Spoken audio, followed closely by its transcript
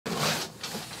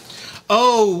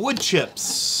Oh, wood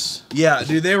chips. Yeah,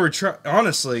 dude, they were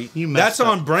honestly, that's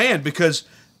on brand because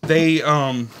they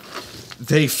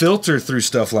filter through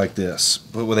stuff like this,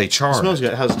 but they char. It smells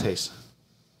good. How's it taste?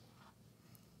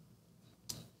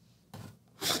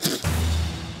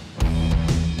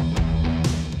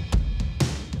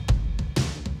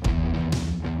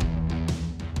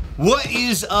 What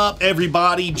is up,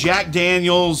 everybody? Jack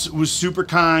Daniels was super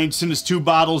kind, sent us 2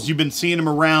 bottles. You've been seeing them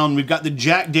around. We've got the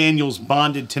Jack Daniels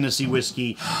Bonded Tennessee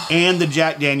Whiskey and the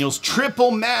Jack Daniels Triple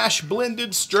Mash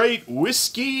Blended Straight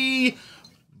Whiskey.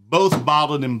 Both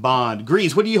bottled in bond.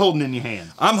 Grease, what are you holding in your hand?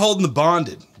 I'm holding the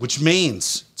bonded, which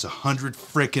means it's 100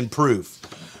 frickin' proof.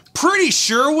 Pretty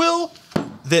sure, Will,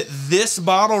 that this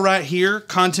bottle right here,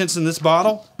 contents in this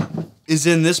bottle, is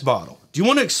in this bottle. Do you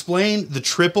want to explain the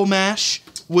triple mash,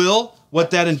 Will,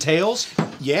 what that entails?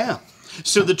 Yeah.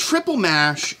 So the triple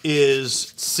mash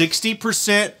is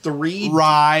 60% 3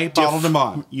 rye bottled in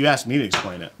bond. You asked me to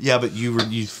explain it. Yeah, but you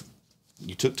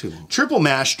took too long. Triple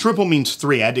mash, triple means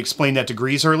 3. I had to explain that to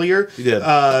Grease earlier. You did.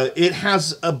 It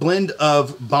has a blend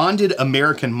of bonded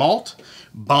American malt,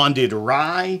 bonded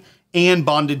rye, and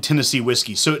bonded Tennessee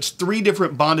whiskey. So it's 3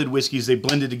 different bonded whiskeys they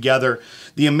blended together.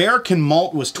 The American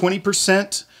malt was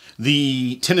 20%.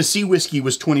 The Tennessee whiskey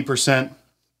was 20%.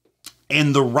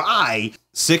 And the rye,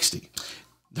 60.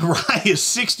 The rye is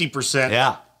 60%.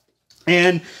 Yeah.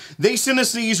 And they sent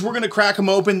us these. We're going to crack them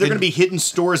open. They're going to be hitting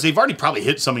stores. They've already probably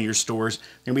hit some of your stores.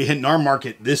 They're going to be hitting our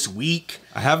market this week.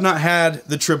 I have not had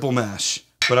the triple mash,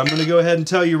 but I'm going to go ahead and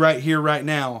tell you right here, right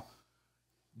now,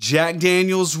 Jack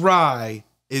Daniels rye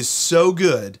is so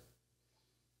good.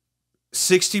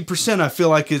 60% I feel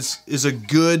like is a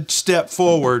good step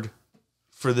forward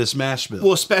for this mash bill.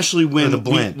 Well, especially when the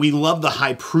blend. We love the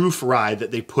high proof rye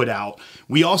that they put out.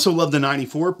 We also love the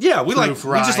 94 Yeah, we proof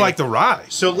rye. We just like the rye.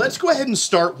 So let's go ahead and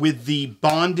start with the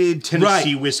bonded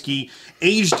Tennessee whiskey,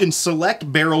 aged in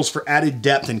select barrels for added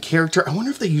depth and character. I wonder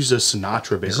if they use those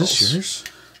Sinatra barrels. Is this yours?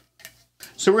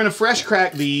 So we're going to fresh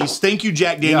crack these. Thank you,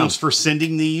 Jack Daniels, for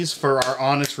sending these for our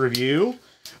honest review.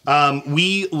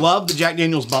 We love the Jack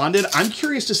Daniels Bonded. I'm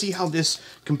curious to see how this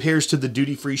compares to the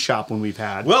duty-free shop one we've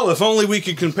had. Well, if only we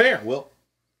could compare. Well,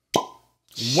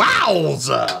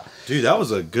 wowza! Dude, that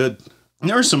was a good...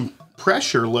 There's some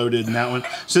pressure loaded in that one.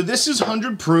 So this is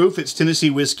 100 proof. It's Tennessee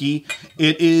whiskey.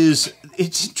 It's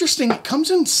interesting. It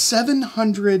comes in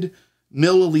 700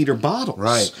 milliliter bottles.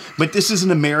 Right. But this is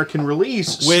an American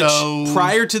release. Which, so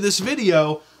prior to this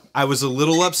video, I was a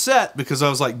little upset because I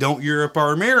was like, don't Europe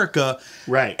our America.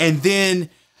 Right. And then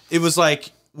it was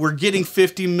like, we're getting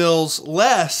 50 mils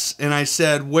less. And I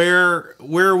said, where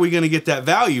are we going to get that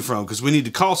value from? Because we need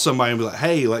to call somebody and be like,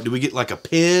 hey, like, do we get like a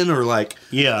pin or like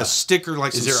a sticker,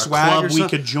 like is some there a swag club or something? we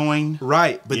could join?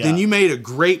 Right. But then you made a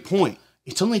great point.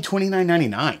 It's only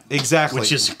 $29.99. Exactly.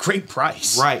 Which is a great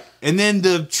price. Right. And then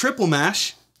the triple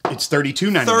mash, it's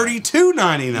 $32.99.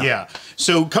 $32.99. Yeah.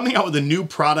 So coming out with a new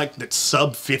product that's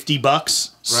sub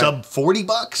 $50, sub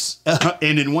 $40,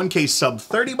 and in one case sub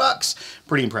 $30,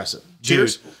 pretty impressive.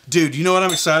 Cheers, dude. You know what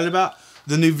I'm excited about?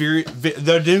 The new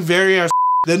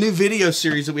video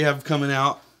series that we have coming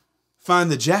out. Find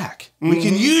the Jack. We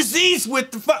can use these with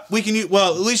the we can use,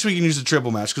 well, at least we can use the triple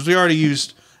mash because we already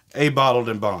used a bottled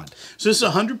in bond. So this is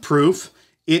 100 proof.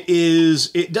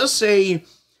 It does say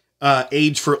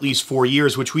age for at least 4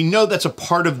 years, which we know that's a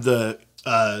part of the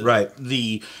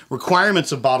the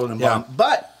requirements of bottled in bond.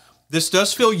 But this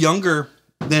does feel younger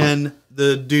than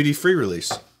the duty-free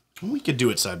release. We could do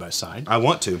it side by side. I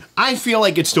want to. I feel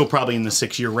like it's still probably in the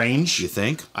 6-year range. You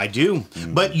think? I do.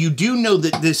 But you do know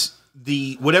that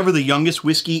whatever the youngest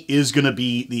whiskey is going to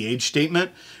be the age statement,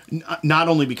 not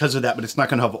only because of that, but it's not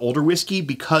going to have older whiskey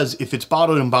because if it's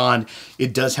bottled in bond,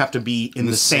 it does have to be in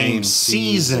the same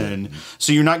season.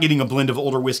 So you're not getting a blend of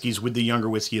older whiskeys with the younger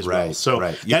whiskey as well. So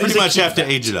you pretty much have to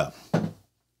age it up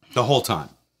the whole time.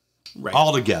 Right.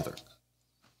 All together.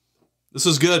 This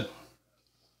is good.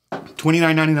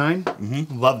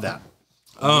 $29.99. Love that.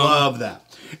 Love that.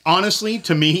 Honestly,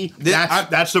 to me,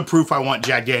 that's the proof I want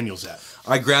Jack Daniels at.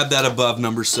 I grabbed that above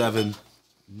number 7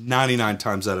 99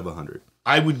 times out of 100.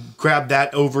 I would grab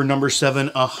that over number 7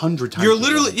 100 times. You're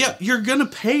literally, you're going to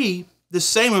pay the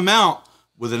same amount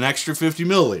with an extra 50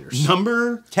 milliliters.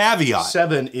 Number caveat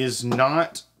 7 is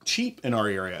not cheap in our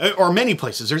area or many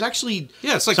places. There's actually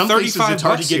it's like some 35 places it's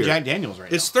hard to get here. Jack Daniels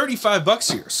right It's now.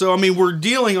 $35 here. So I mean, we're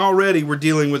dealing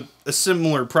with a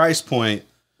similar price point.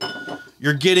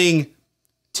 You're getting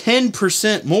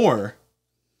 10% more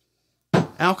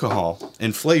alcohol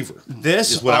and flavor.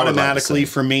 This is what I would like to automatically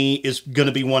say. for me is going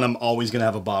to be one I'm always going to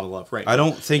have a bottle of. Right. I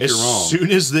don't think as you're wrong. As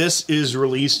soon as this is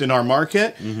released in our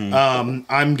market, I'm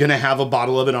going to have a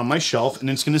bottle of it on my shelf, and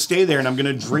it's going to stay there, and I'm going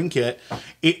to drink it.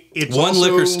 It's One also,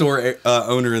 liquor store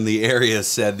owner in the area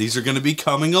said these are going to be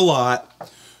coming a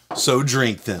lot, so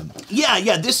drink them.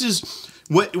 Yeah. This is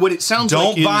what it sounds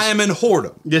like. Don't buy them and hoard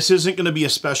them. This isn't going to be a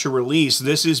special release.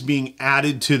 This is being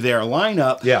added to their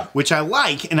lineup, which I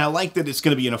like, and I like that it's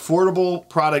going to be an affordable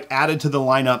product added to the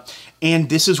lineup, and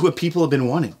this is what people have been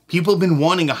wanting. People have been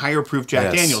wanting a higher proof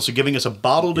Jack Daniels, so giving us a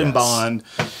bottled in bond,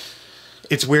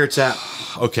 it's where it's at.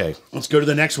 Okay. Let's go to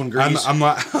the next one, Grease.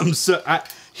 I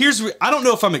don't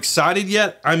know if I'm excited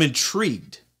yet. I'm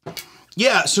intrigued.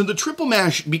 Yeah, so the triple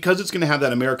mash, because it's going to have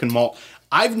that American malt,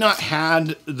 I've not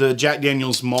had the Jack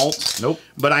Daniels malt. Nope.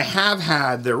 But I have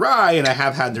had their rye and I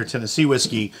have had their Tennessee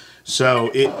whiskey. So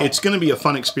it's going to be a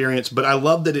fun experience, but I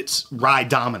love that it's rye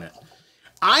dominant.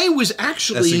 I was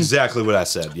actually... That's exactly what I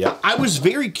said, yeah. I was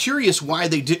very curious why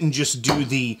they didn't just do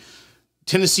the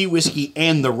Tennessee whiskey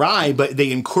and the rye, but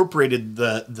they incorporated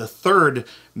the third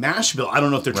mash bill. I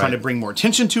don't know if they're trying to bring more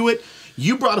attention to it.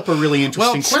 You brought up a really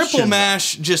interesting question. Triple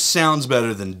mash just sounds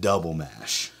better than double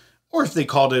mash. Or if they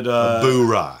called it a boo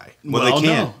rye. Well, they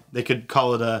can't. No. They could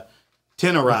call it a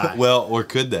tin of rye. Well, or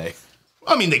could they?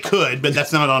 I mean, they could, but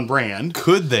that's not on brand.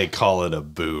 Could they call it a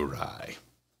boo rye?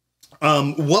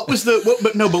 What was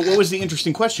what was the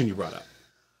interesting question you brought up?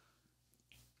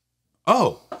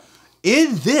 Oh,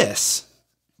 in this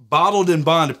bottled and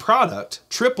bond product,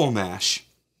 triple mash,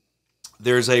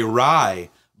 there's a rye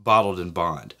bottled and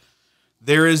bond.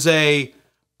 There is a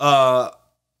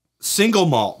single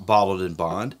malt bottled in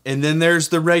bond, and then there's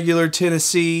the regular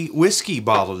Tennessee whiskey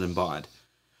bottled in bond.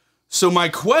 So my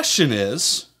question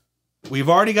is, we've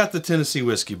already got the Tennessee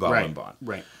whiskey bottled in bond.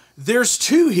 Right. There's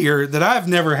two here that I've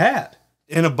never had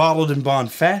in a bottled in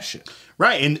bond fashion.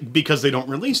 Right, and because they don't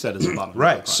release that as a bottled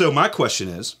Right. So my question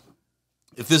is,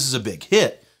 if this is a big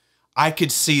hit, I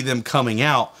could see them coming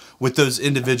out with those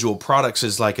individual products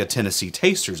as like a Tennessee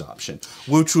Tasters option,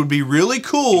 which would be really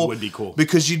cool. It would be cool.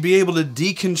 Because you'd be able to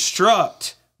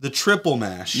deconstruct the triple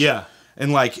mash. Yeah.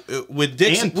 And like with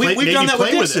Dixon, we've done that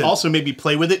with Dixon. Also, maybe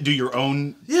play with it, do your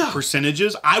own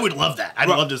percentages. I would love that. I'd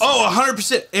love to see that.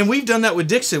 100%. And we've done that with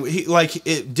Dixon.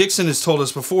 Dixon has told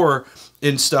us before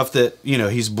in stuff that,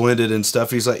 he's blended and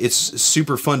stuff. He's like, it's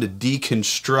super fun to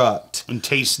deconstruct and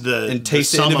taste the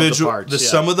individual of the parts,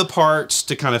 sum of the parts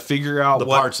to kind of figure out the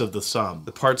parts of the sum.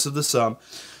 The parts of the sum.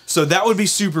 So that would be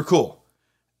super cool.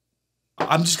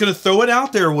 I'm just going to throw it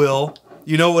out there, Will.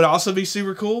 You know what would also be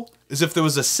super cool? Is if there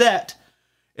was a set,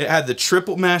 it had the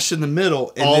triple mash in the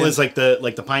middle. And all is like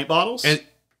the pint bottles? And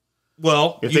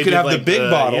well, if you could have like the big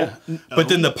bottle, but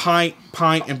then the pint,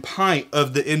 and pint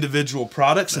of the individual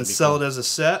products and sell it as a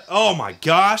set. Oh my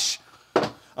gosh.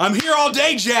 I'm here all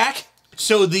day, Jack.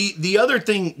 So the other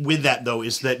thing with that, though,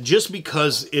 is that just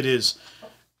because it is,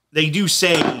 they do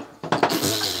say,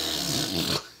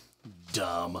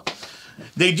 dumb.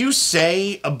 They do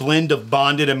say a blend of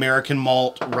bonded American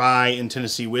malt, rye, and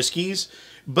Tennessee whiskeys,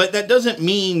 but that doesn't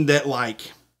mean that,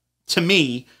 like, to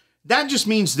me, that just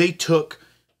means they took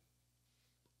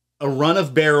a run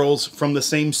of barrels from the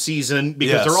same season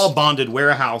because they're all bonded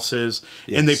warehouses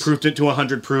and they proofed it to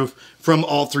 100 proof from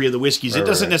all three of the whiskeys. It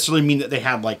doesn't necessarily mean that they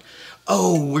had like,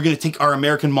 oh, we're going to take our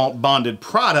American malt bonded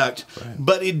product,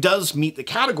 but it does meet the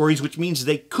categories, which means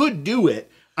they could do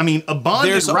it. I mean, a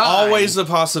bonded There's rye, always the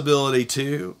possibility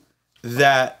too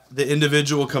that the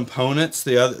individual components,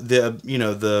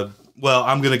 well,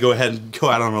 I'm going to go ahead and go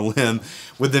out on a limb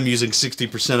with them using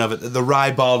 60% of it. The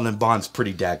rye bottled and bond's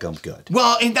pretty daggum good.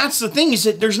 Well, and that's the thing is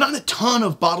that there's not a ton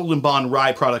of bottled and bond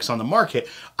rye products on the market.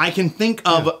 I can think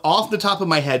of off the top of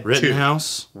my head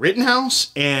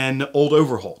Rittenhouse and Old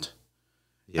Overholt.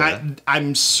 Yeah.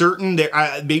 I'm certain there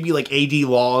maybe like AD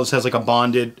Laws has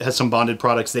some bonded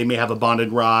products. They may have a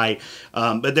bonded rye,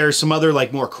 but there's some other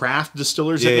like more craft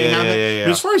distillers that may have it.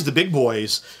 But as far as the big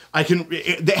boys,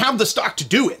 they have the stock to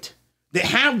do it. They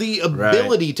have the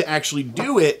ability to actually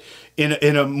do it in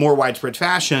a more widespread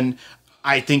fashion.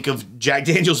 I think of Jack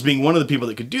Daniels being one of the people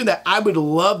that could do that. I would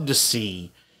love to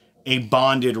see a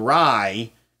bonded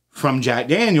rye from Jack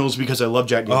Daniels because I love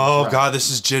Jack Daniels. Oh, rye. God, this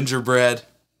is gingerbread.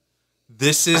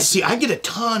 I get a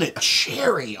ton of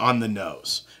cherry on the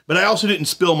nose, but I also didn't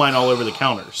spill mine all over the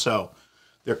counter, so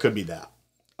there could be that.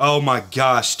 Oh, my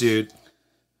gosh, dude.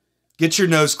 Get your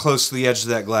nose close to the edge of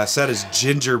that glass. That is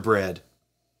gingerbread.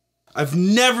 I've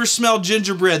never smelled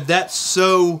gingerbread that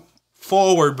so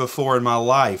forward before in my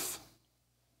life.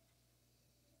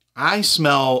 I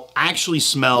actually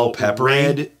smell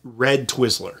red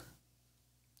Twizzler.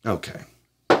 Okay.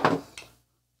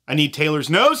 I need Taylor's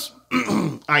nose.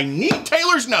 I need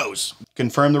Taylor's nose.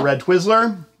 Confirm the red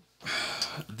Twizzler.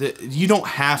 You don't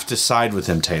have to side with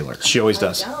him, Taylor. She always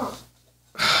does. I don't.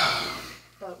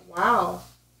 But wow.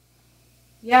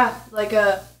 Yeah, like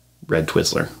a Red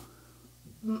Twizzler.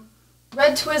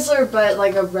 red Twizzler, but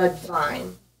like a red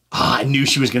vine. Oh, I knew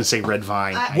she was going to say red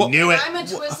vine. I knew it. I'm a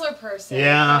Twizzler person.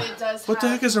 Yeah. But it does What the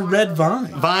have heck is a more red of vine?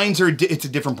 Vines are, it's a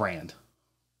different brand.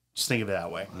 Just think of it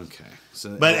that way. Okay.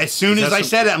 So, But as soon as I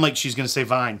said it, I'm like, she's going to say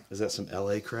vine. Is that some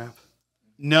LA crap?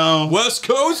 No. West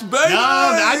Coast, baby! No,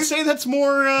 I'd say that's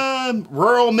more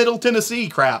rural Middle Tennessee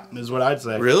crap, is what I'd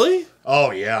say. Really?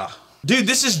 Oh, yeah. Dude,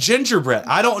 this is gingerbread.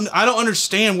 I don't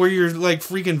understand where you're like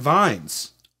freaking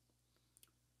vines.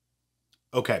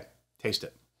 Okay, taste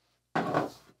it.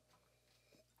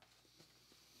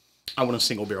 I want a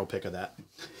single barrel pick of that.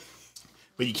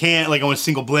 But you can't, like, I want a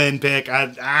single blend pick.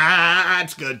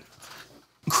 It's good.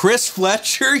 Chris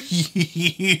Fletcher,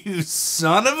 you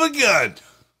son of a gun.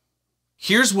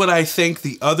 Here's what I think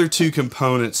the other two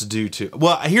components do to.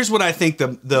 Well, here's what I think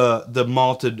the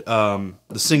malted the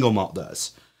single malt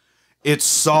does. It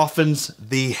softens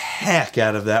the heck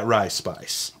out of that rye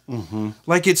spice. Mm-hmm.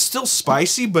 Like it's still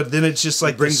spicy, but then it's just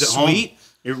like Brings it sweet. home.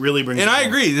 It really brings. And it I home.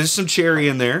 agree. There's some cherry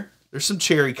in there. There's some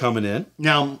cherry coming in.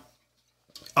 Now,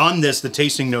 on this, the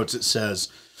tasting notes, it says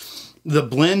the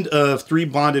blend of 3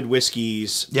 bonded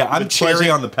whiskeys. Yeah, I'm cherry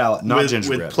on the palate, not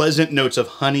gingerbread. With pleasant notes of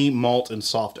honey, malt, and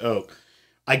soft oak.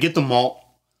 I get the malt.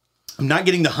 I'm not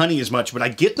getting the honey as much, but I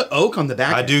get the oak on the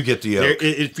back. I do get the oak.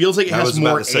 It feels like it has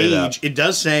more age. That. It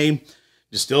does say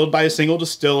distilled by a single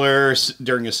distiller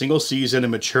during a single season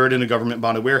and matured in a government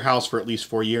bonded warehouse for at least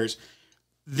 4 years.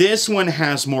 This one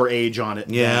has more age on it.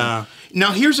 Yeah.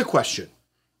 Now, here's a question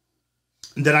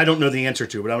that I don't know the answer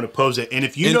to, but I'm going to pose it. And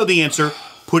if you know the answer,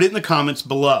 put it in the comments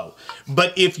below.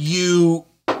 But if you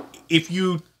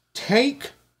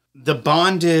take the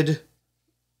bonded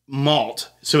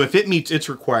malt, so if it meets its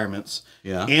requirements,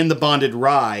 and the bonded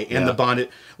rye and the bonded,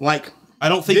 like, I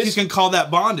don't think you can call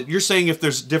that bonded. You're saying if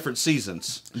there's different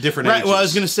seasons, different ages. Right. Well, I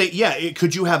was going to say,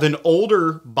 could you have an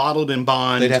older bottled and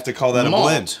bond? They'd have to call that malt? a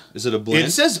blend. Is it a blend?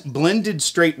 It says blended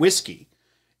straight whiskey,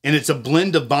 and it's a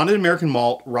blend of bonded American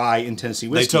malt, rye, and Tennessee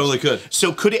whiskey. They totally could.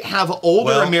 So could it have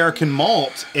older American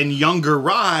malt and younger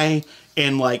rye?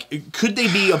 And like, could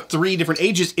they be of 3 different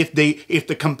ages if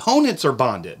the components are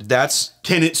bonded?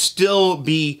 Can it still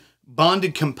be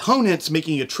bonded components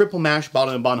making a triple mash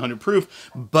bottled and bond 100 proof?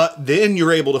 But then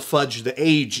you're able to fudge the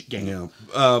age game.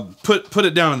 Put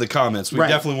it down in the comments. We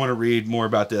definitely want to read more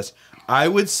about this. I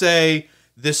would say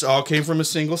this all came from a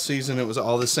single season. It was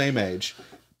all the same age.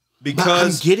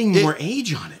 Because I'm getting more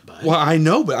age on it, bud. Well, I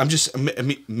know, but I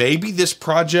mean, maybe this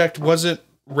project wasn't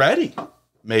ready.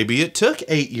 Maybe it took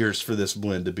 8 years for this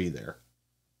blend to be there.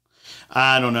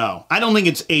 I don't know. I don't think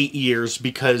it's 8 years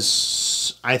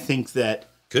because I think that...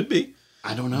 Could be.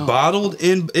 I don't know. Bottled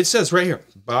in... It says right here.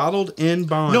 Bottled in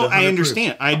bond. No, I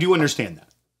understand. I do understand that.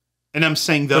 And I'm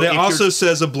saying, though... But it also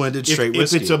says a blended straight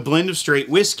whiskey. If it's a blend of straight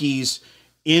whiskeys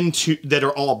that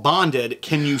are all bonded,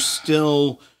 can you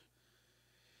still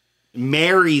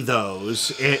marry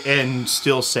those and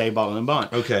still say bottled and bond?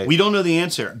 Okay. We don't know the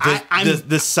answer.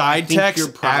 The side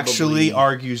text actually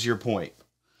argues your point.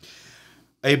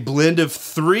 A blend of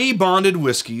 3 bonded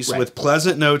whiskeys with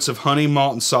pleasant notes of honey,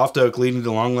 malt, and soft oak, leading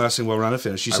to long-lasting, well-rounded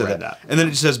finish. You said that. And then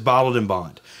it says bottled in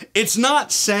bond. It's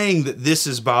not saying that this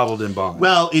is bottled in bond.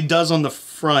 Well, it does on the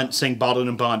front saying bottled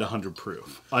in bond 100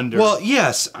 proof. Well,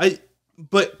 yes.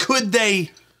 But could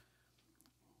they...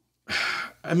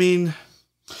 I mean...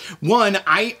 One,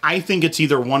 I think it's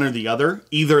either one or the other.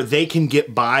 Either they can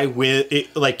get by with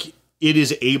it, like it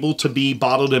is able to be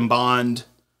bottled in bond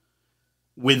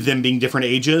with them being different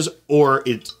ages, or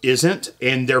it isn't,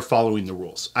 and they're following the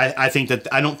rules. I think that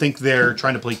I don't think they're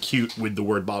trying to play cute with the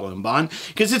word bottled and bond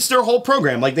because it's their whole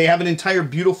program. Like they have an entire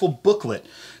beautiful booklet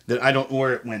that I don't know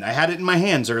where it went. I had it in my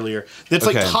hands earlier. That's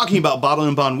like talking about bottled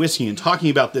and bond whiskey and talking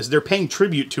about this. They're paying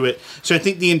tribute to it. So I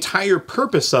think the entire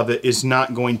purpose of it is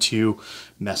not going to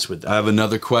mess with that. I have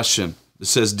another question. It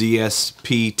says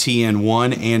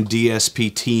DSPTN1 and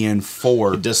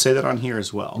DSPTN4. It does say that on here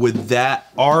as well. Would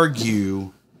that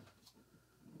argue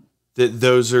that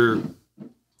those are...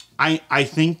 I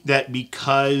think that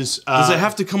because... does it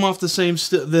have to come off the same...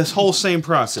 this whole same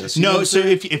process? No, so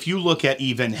if you look at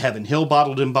even Heaven Hill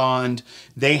Bottled and Bond,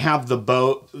 they have them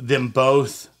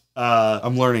both...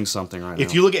 I'm learning something right now.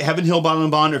 If you look at Heaven Hill Bottled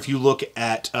and Bond, or if you look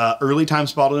at Early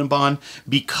Times Bottled and Bond,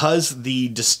 because the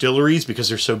distilleries, because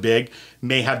they're so big,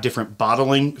 may have different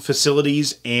bottling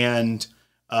facilities and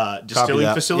distilling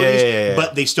that. facilities, Yeah.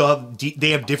 but they still have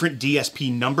they have different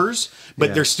DSP numbers,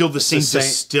 but they're still the same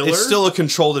distiller. It's still a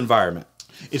controlled environment.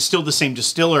 It's still the same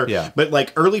distiller, Yeah. but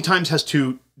like Early Times has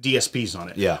 2 DSPs on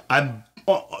it. Yeah. I'm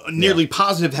nearly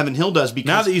positive Heaven Hill does, because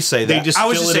Now that you say that, I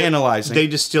was just analyzing. They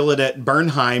distill it at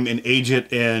Bernheim and age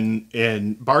it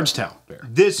in Bardstown.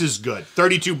 This is good.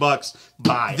 $32.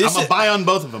 Buy. I'm a buy on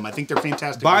both of them. I think they're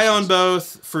fantastic. Buy whiskeys. on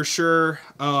both for sure.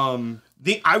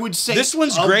 I would say This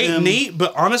one's of great, them, neat,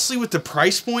 but honestly, with the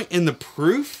price point and the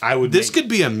proof, this could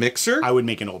be a mixer. I would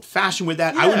make an old fashioned with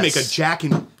that. I would make a Yes. Jack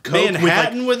and Coke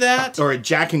Manhattan with that, or a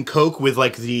Jack and Coke with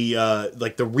like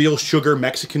the real sugar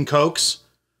Mexican Cokes.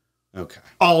 Okay.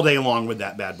 All day long with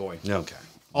that bad boy. Okay.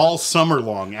 All summer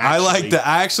long. Actually.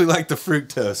 I actually like the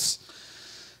fructose.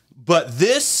 But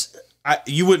this,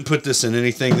 you wouldn't put this in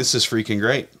anything. This is freaking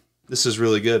great. This is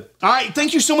really good. All right,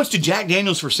 thank you so much to Jack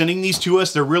Daniels for sending these to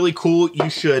us. They're really cool. You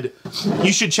should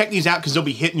check these out because they'll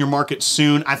be hitting your market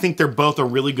soon. I think they're both a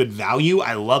really good value.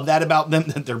 I love that about them,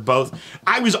 that they're both.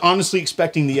 I was honestly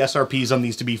expecting the SRPs on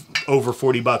these to be over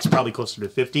 $40, probably closer to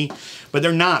 50, but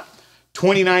they're not.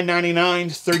 $29.99,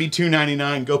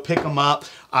 $32.99. Go pick them up.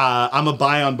 I'm a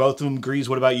buy on both of them. Grease,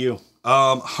 what about you?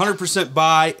 100%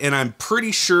 buy, and I'm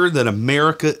pretty sure that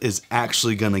America is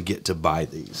actually going to get to buy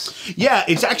these. Yeah,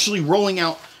 it's actually rolling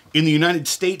out in the United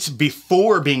States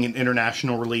before being an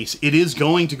international release. It is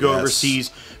going to go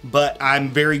overseas, but I'm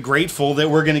very grateful that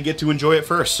we're going to get to enjoy it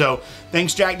first. So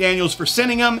thanks, Jack Daniels, for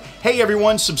sending them. Hey,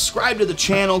 everyone, subscribe to the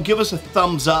channel. Give us a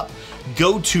thumbs up.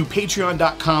 Go to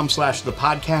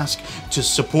patreon.com/thepodcast to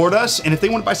support us. And if they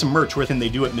want to buy some merch, where can they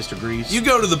do it, Mr. Grease? You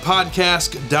go to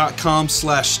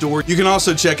thepodcast.com/store. You can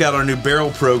also check out our new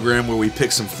barrel program where we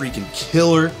pick some freaking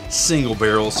killer single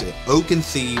barrels at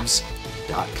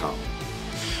oakandthieves.com.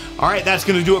 All right, that's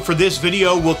going to do it for this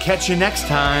video. We'll catch you next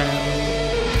time.